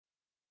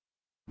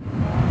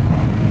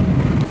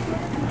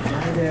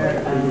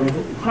either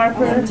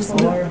Harper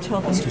or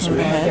tell them to go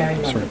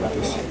ahead. Sorry about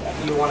this.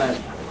 You want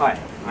to... Hi,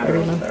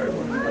 I'm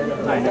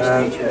Hi,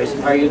 nice to meet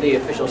you. Are you the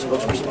official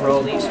spokesperson for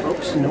all these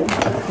folks? No?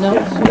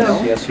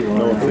 Yes, you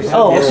are.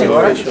 Oh, Yes, you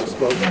are. Official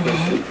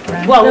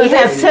spokesperson. well, we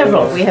have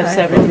several. We have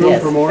several,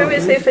 yes. Who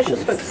is the official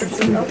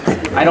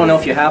spokesperson? I don't know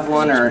if you have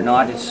one or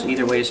not. It's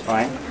either way is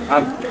fine.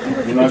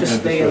 You can just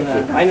stay in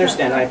the... I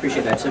understand. I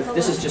appreciate that. So if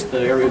this is just the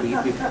area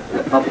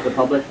the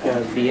public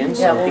be in,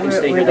 so if you can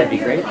stay here, that'd be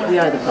great. We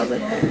are the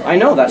public. I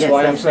know. That's Yes,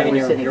 why I'm that's why saying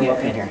we're sitting you're here.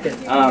 welcome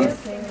here.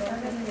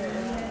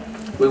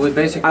 We would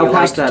basically I'll like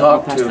pass to that-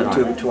 talk I'll pass that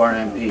on. to our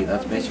MP.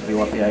 That's basically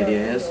what the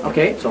idea is.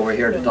 Okay. So we're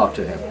here to talk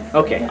to him.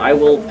 Okay, I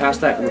will pass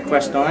that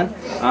request on.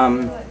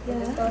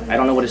 I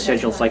don't know what his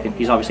schedule's like.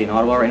 He's obviously in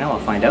Ottawa right now. I'll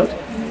find out.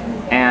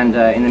 And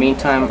in the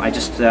meantime, I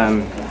just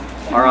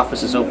our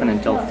office is open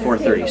until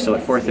 4:30. So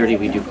at 4:30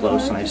 we do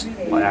close, and I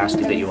ask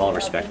that you all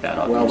respect that.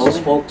 Well, Obviously. those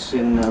folks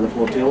in the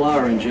flotilla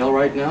are in jail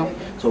right now,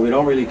 so we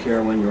don't really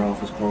care when your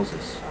office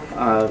closes.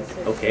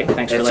 Okay,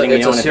 thanks for letting me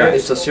know in advance.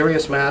 It's a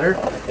serious matter,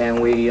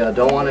 and we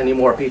don't want any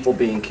more people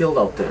being killed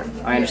out there.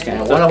 I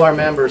understand. And one of our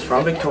members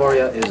from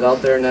Victoria is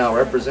out there now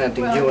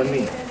representing you and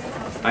me.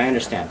 I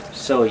understand.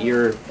 So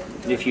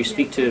if you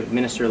speak to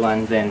Minister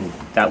Lunn, then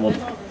that will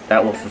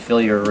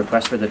fulfill your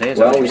request for the day. Is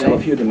that Well, what we you're have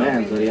a saying? few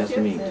demands that he has to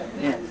meet.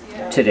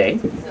 Today.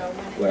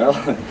 Well,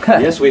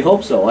 yes, we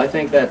hope so. I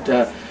think that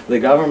the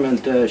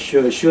government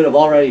should have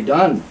already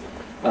done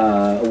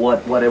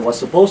what it was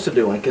supposed to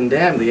do and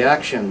condemn the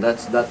action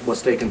that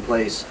was taking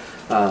place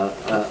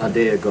a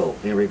day ago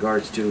in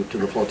regards to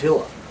the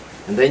flotilla.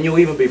 And they knew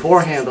even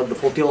beforehand that the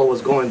flotilla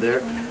was going there,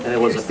 and it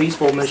was a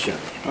peaceful mission.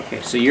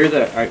 Okay, so you're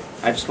I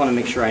just want to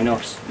make sure I know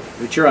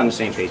that you're on the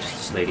same page as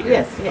this lady here.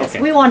 Yes, yes.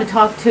 Okay. We want to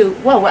talk to,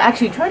 well, we'll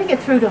actually try to get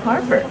through to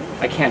Harper.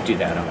 I can't do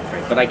that, I'm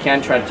afraid, but I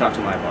can try to talk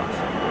to my boss.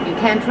 You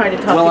can try to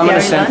talk Well, to I'm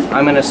Gary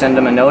going to Lunn. send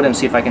him a note and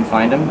see if I can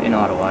find him in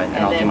Ottawa, and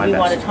I'll do And my then we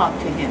want to best. talk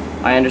to him.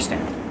 I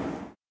understand.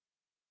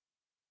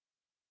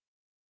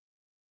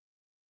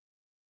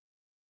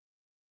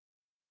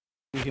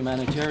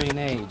 Humanitarian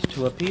aid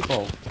to a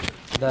people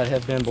that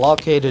have been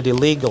blockaded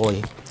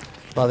illegally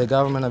by the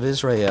government of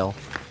Israel,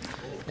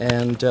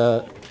 and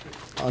a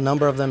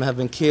number of them have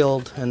been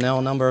killed, and now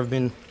a number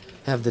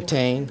have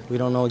detained. We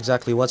don't know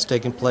exactly what's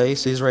taking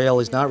place. Israel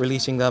is not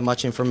releasing that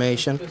much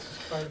information.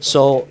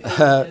 So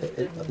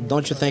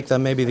don't you think that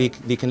maybe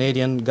the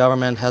Canadian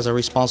government has a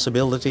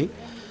responsibility?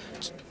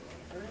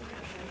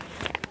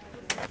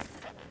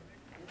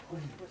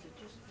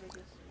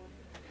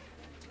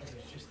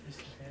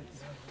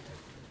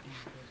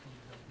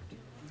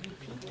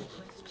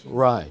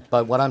 Right,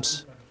 but what I'm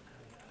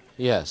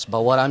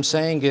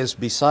saying is,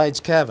 besides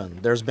Kevin,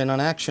 there's been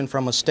an action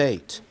from a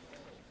state.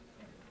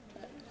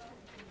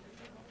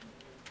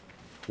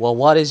 Well,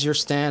 what is your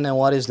stand and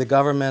what is the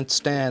government's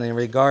stand in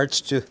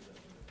regards to...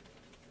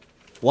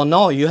 Well,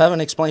 no, you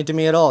haven't explained to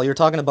me at all. You're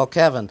talking about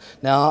Kevin.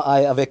 Now,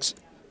 I have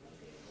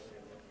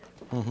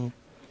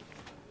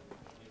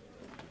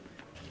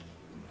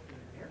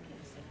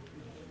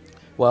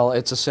Well,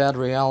 it's a sad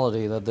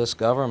reality that this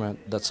government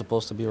that's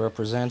supposed to be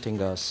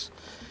representing us...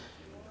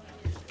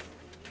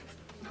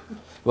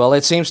 Well,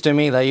 it seems to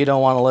me that you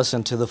don't want to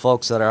listen to the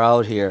folks that are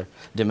out here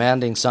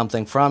demanding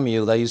something from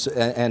you,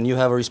 and you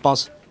have a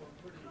response...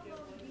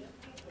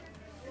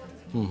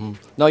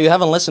 No, you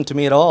haven't listened to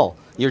me at all.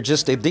 You're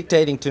just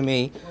dictating to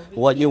me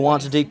what you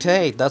want to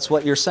dictate. That's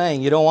what you're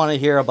saying. You don't want to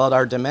hear about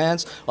our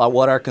demands or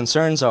what our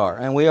concerns are.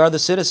 And we are the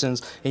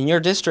citizens in your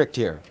district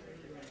here.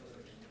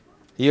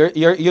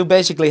 You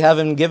basically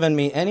haven't given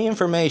me any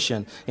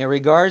information in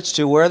regards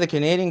to where the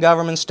Canadian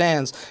government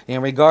stands in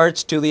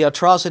regards to the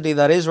atrocity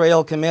that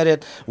Israel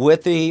committed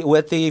with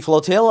the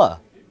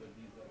flotilla.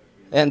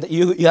 And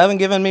you haven't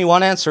given me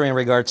one answer in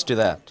regards to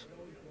that.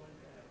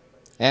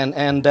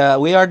 And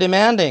we are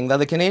demanding that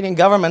the Canadian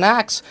government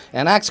acts,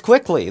 and acts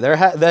quickly. There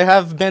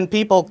have been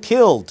people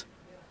killed.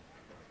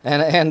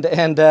 And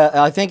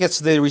I think it's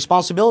the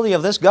responsibility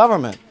of this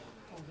government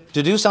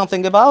to do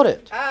something about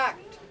it. Act.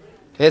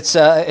 It's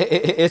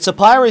a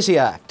piracy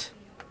act.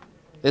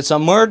 It's a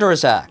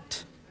murderous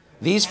act.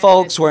 These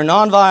folks were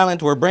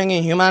nonviolent. We're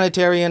bringing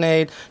humanitarian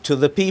aid to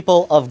the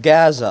people of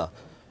Gaza.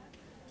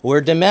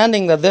 We're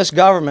demanding that this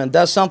government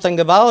does something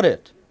about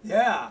it.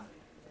 Yeah.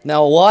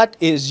 Now, what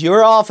is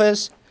your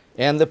office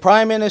and the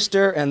Prime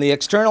Minister and the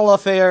External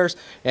Affairs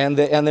and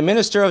the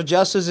Minister of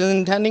Justice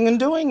intending and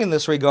doing in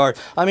this regard?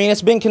 I mean,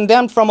 it's been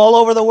condemned from all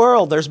over the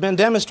world. There's been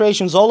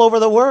demonstrations all over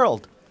the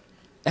world.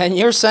 And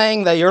you're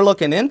saying that you're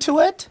looking into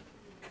it?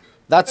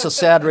 That's a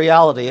sad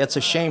reality. It's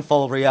a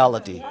shameful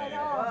reality.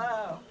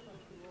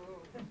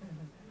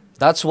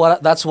 That's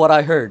what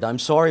I heard. I'm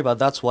sorry, but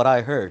that's what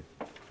I heard.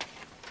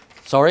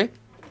 Sorry?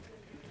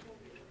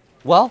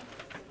 Well,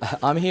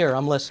 I'm here.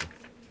 I'm listening.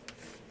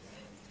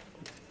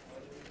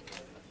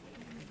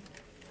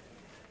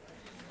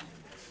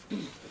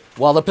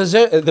 Well, the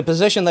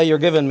position that you're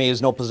giving me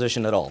is no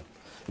position at all.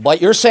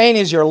 What you're saying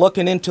is you're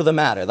looking into the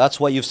matter. That's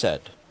what you've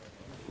said.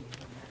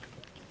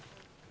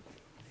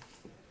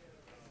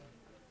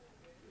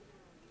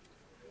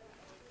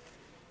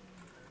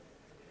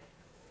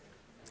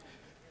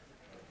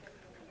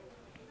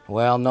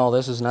 Well, no,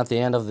 this is not the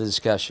end of the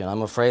discussion.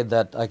 I'm afraid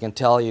that I can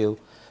tell you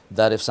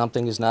that if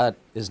something is not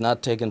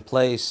taking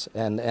place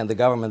and the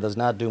government does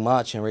not do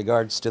much in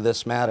regards to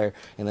this matter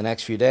in the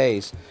next few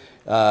days,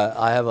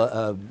 I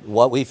have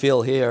what we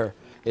feel here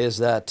is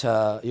that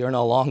you're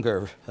no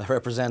longer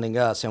representing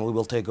us, and we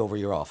will take over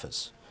your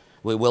office.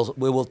 We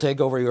will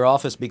take over your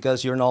office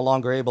because you're no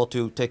longer able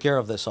to take care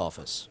of this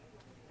office.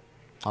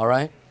 All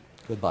right?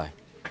 Goodbye.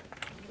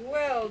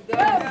 Well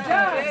done.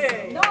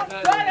 Hey. Not good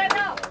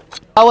enough.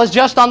 I was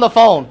just on the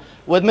phone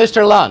with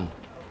Mr. Lunn.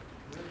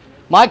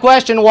 My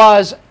question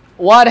was,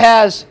 what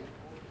has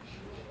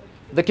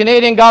the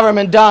Canadian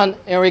government done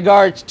in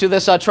regards to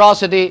this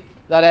atrocity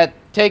that had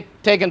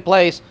taken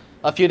place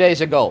a few days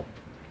ago?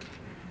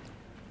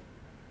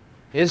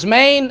 His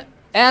main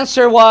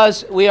answer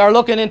was, we are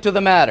looking into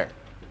the matter.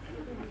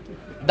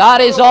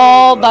 That is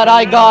all that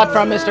I got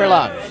from Mr.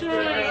 Lunn.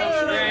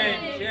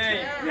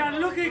 We are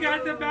looking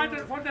at the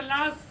matter for the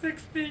last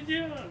 60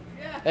 years.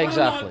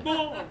 Exactly.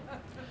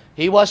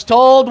 He was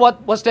told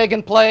what was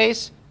taking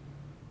place,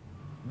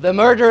 the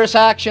murderous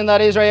action that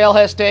Israel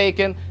has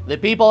taken, the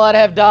people that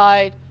have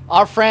died,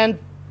 our friend,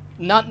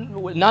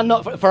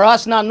 for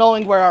us not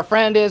knowing where our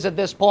friend is at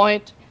this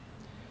point.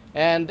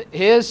 And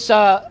his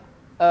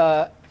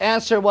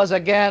answer was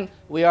again,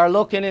 we are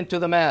looking into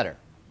the matter.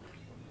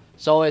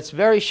 So it's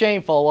very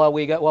shameful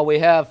what we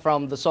have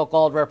from the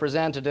so-called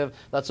representative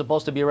that's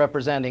supposed to be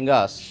representing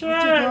us.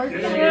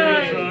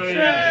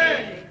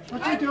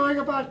 What's he doing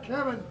about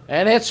Kevin?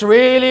 And it's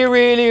really,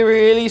 really,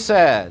 really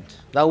sad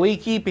that we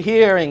keep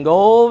hearing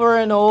over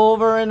and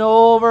over and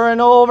over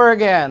and over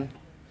again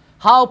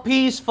how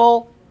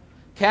peaceful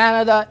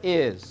Canada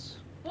is.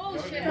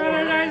 Bullshit.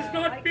 Canada is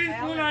not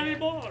peaceful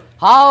anymore.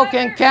 How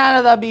can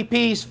Canada be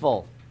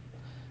peaceful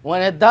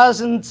when it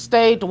doesn't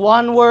state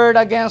one word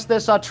against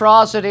this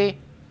atrocity?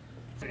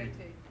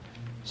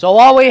 So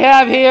what we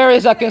have here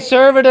is a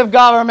conservative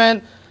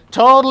government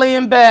totally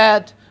in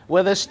bed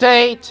with a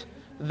state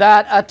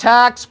that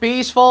attacks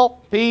peaceful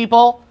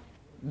people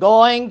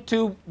going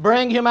to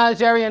bring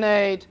humanitarian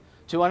aid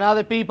to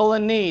another people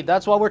in need.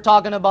 That's what we're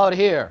talking about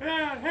here.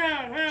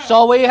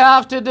 So we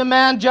have to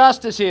demand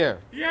justice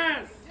here.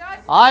 Yes.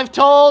 I've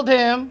told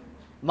him,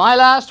 my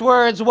last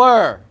words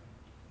were,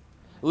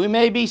 we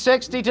may be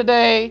 60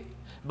 today,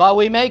 but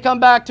we may come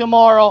back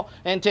tomorrow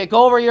and take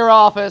over your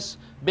office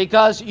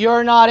because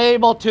you're not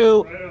able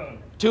to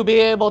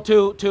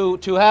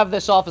have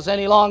this office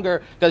any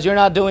longer because you're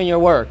not doing your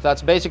work.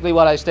 That's basically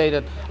what I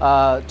stated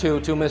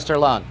to Mr.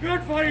 Lunn.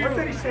 Good for you. What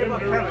did he say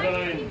about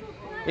Kevin?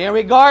 In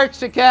regards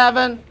to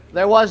Kevin,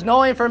 there was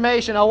no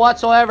information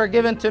whatsoever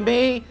given to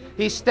me.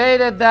 He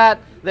stated that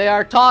they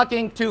are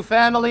talking to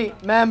family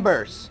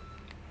members.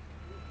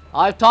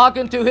 I've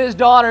talked to his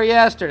daughter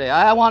yesterday.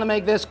 I want to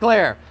make this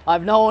clear.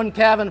 I've known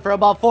Kevin for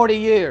about 40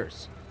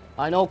 years.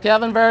 I know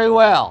Kevin very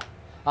well.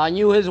 I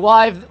knew his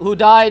wife who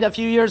died a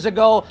few years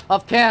ago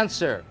of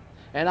cancer.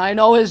 And I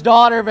know his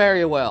daughter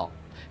very well.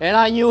 And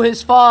I knew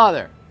his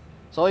father.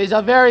 So he's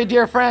a very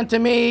dear friend to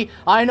me.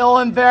 I know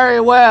him very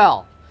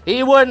well.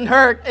 He wouldn't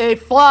hurt a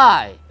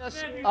fly.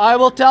 I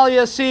will tell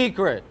you a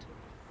secret.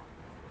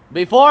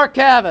 Before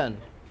Kevin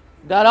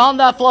got on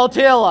that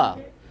flotilla,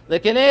 the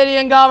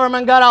Canadian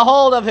government got a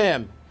hold of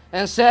him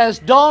and says,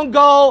 don't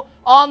go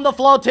on the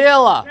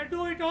flotilla. They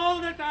do it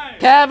all the time.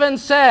 Kevin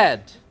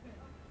said,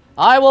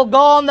 I will go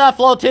on that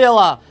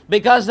flotilla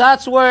because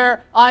that's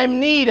where I'm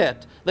needed.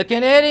 The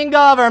Canadian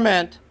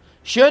government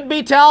should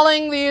be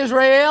telling the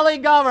Israeli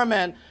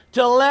government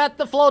to let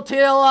the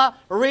flotilla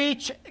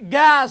reach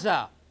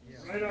Gaza.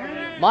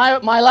 My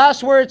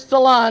last words to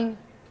Lunn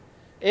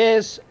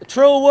is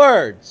true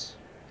words.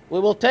 We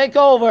will take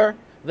over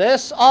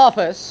this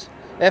office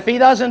if he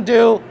doesn't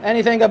do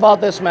anything about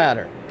this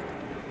matter.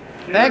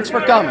 Thanks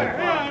for coming.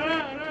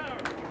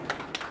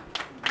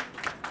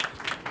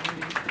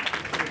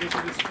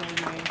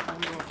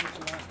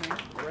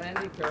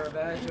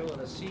 Caravaggio with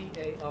a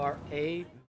C-A-R-A.